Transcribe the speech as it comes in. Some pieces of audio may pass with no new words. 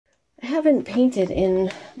haven't painted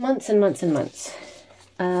in months and months and months.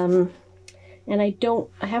 And I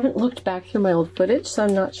haven't looked back through my old footage, so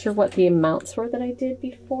I'm not sure what the amounts were that I did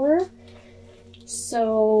before.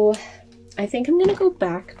 So I think I'm gonna go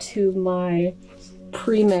back to my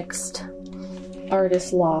pre-mixed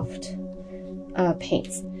Artist Loft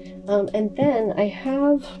paints. And then I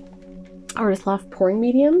have Artist Loft pouring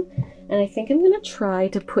medium, and I think I'm gonna try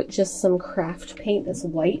to put just some craft paint that's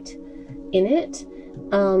white in it,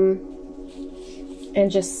 and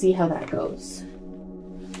just see how that goes.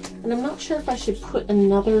 And I'm not sure if I should put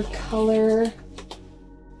another color. I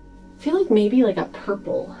feel like maybe like a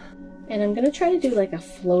purple. And I'm gonna try to do like a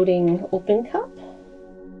floating open cup.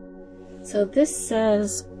 So this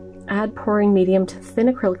says, add pouring medium to thin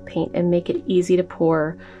acrylic paint and make it easy to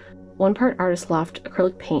pour. 1 part Artist Loft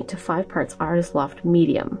acrylic paint to 5 parts Artist Loft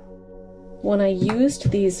medium. When I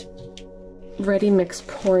used these ready mix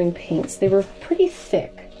pouring paints, they were pretty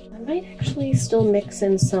thick. I might actually still mix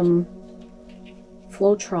in some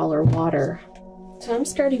Floetrol or water. So I'm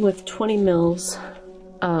starting with 20 mils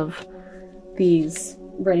of these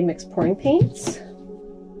ready mix pouring paints.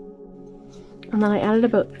 And then I added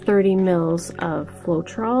about 30 mils of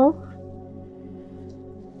Floetrol.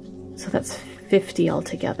 So that's 50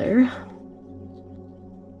 altogether.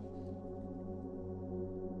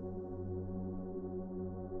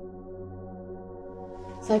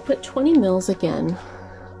 So I put 20 mils again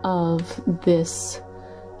of this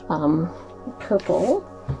purple.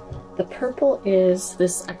 The purple is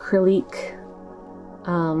this Acrylic,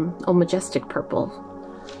 Majestic Purple,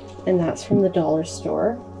 and that's from the dollar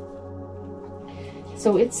store.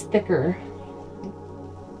 So it's thicker.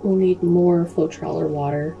 We'll need more Floetrol or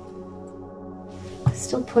water. I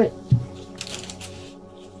still put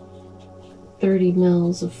 30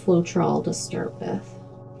 mils of Floetrol to start with.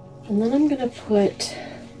 And then I'm gonna put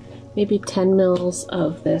maybe 10 mils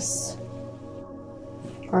of this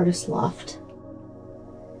Artist Loft.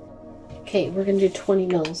 Okay, we're gonna do 20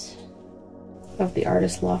 mils of the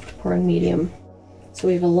Artist Loft pouring medium. So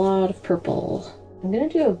we have a lot of purple. I'm gonna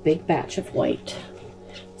do a big batch of white.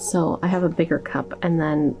 So I have a bigger cup, and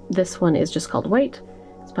then this one is just called White.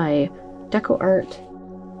 It's by Deco Art.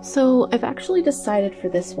 So I've actually decided for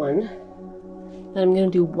this one that I'm gonna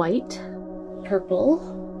do white, purple,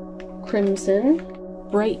 crimson,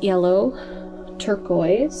 bright yellow,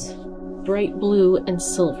 turquoise, bright blue, and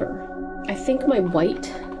silver. I think my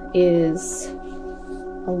white is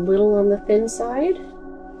a little on the thin side.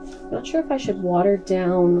 I'm not sure if I should water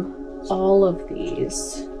down all of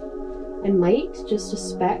these. I might, just a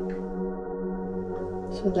speck,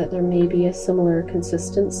 so that there may be a similar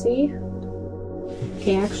consistency.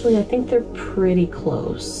 Okay, actually I think they're pretty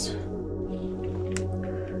close.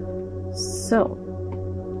 So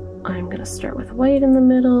I'm gonna start with white in the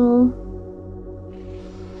middle.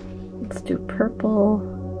 Let's do purple.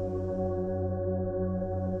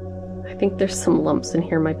 I think there's some lumps in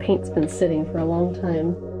here. My paint's been sitting for a long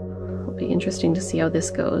time. It'll be interesting to see how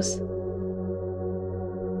this goes.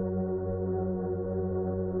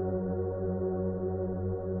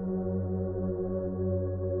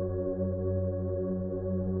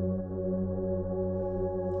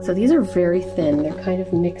 So these are very thin. They're kind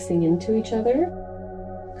of mixing into each other.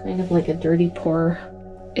 Kind of like a dirty pour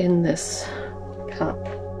in this cup.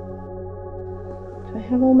 Do I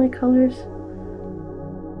have all my colors?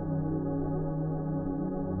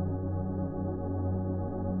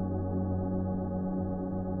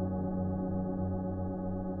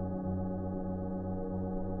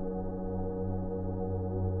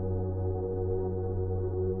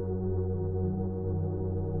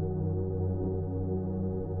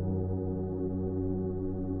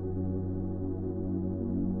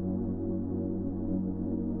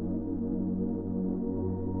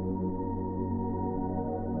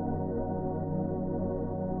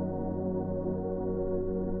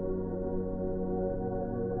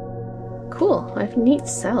 Cool, I have neat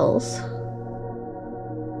cells.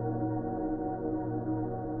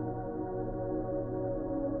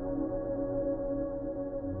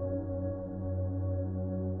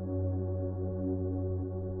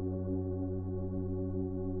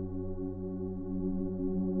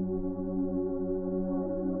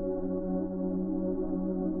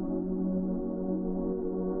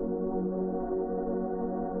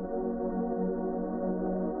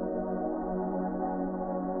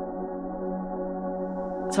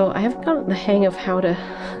 So I haven't gotten the hang of how to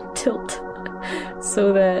tilt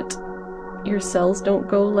so that your cells don't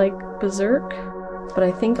go like berserk. But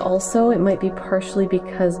I think also it might be partially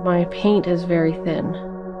because my paint is very thin.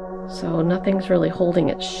 So nothing's really holding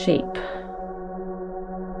its shape.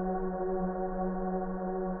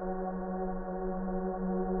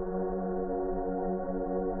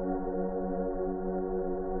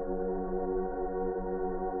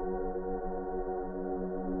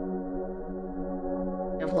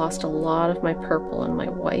 lost a lot of my purple and my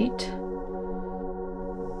white.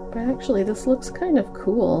 But actually, this looks kind of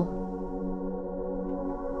cool.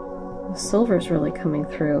 The silver's really coming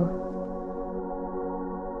through.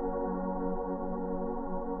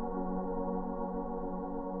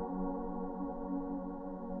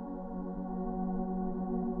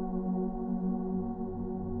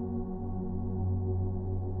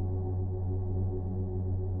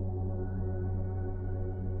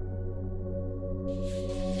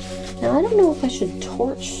 Now, I don't know if I should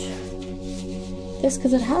torch this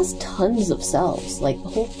because it has tons of cells. Like, the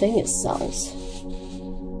whole thing is cells.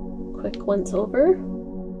 Quick once over.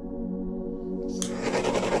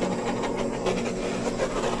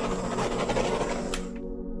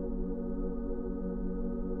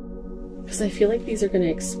 Because I feel like these are going to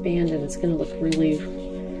expand and it's going to look really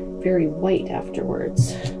very white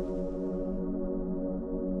afterwards.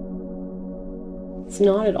 It's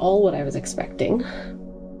not at all what I was expecting.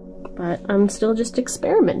 But I'm still just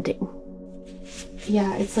experimenting.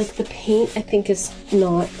 Yeah, it's like the paint I think is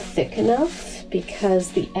not thick enough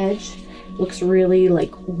because the edge looks really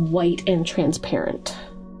like white and transparent.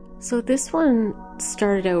 So this one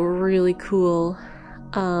started out really cool.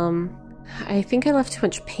 I think I left too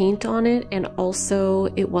much paint on it, and also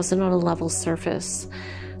it wasn't on a level surface.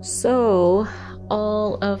 So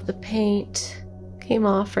all of the paint came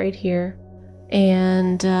off right here,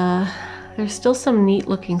 and there's still some neat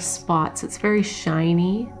looking spots. It's very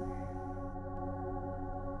shiny.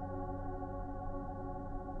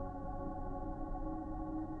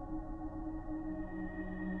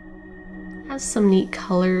 Has some neat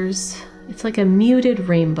colors. It's like a muted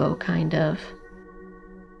rainbow kind of.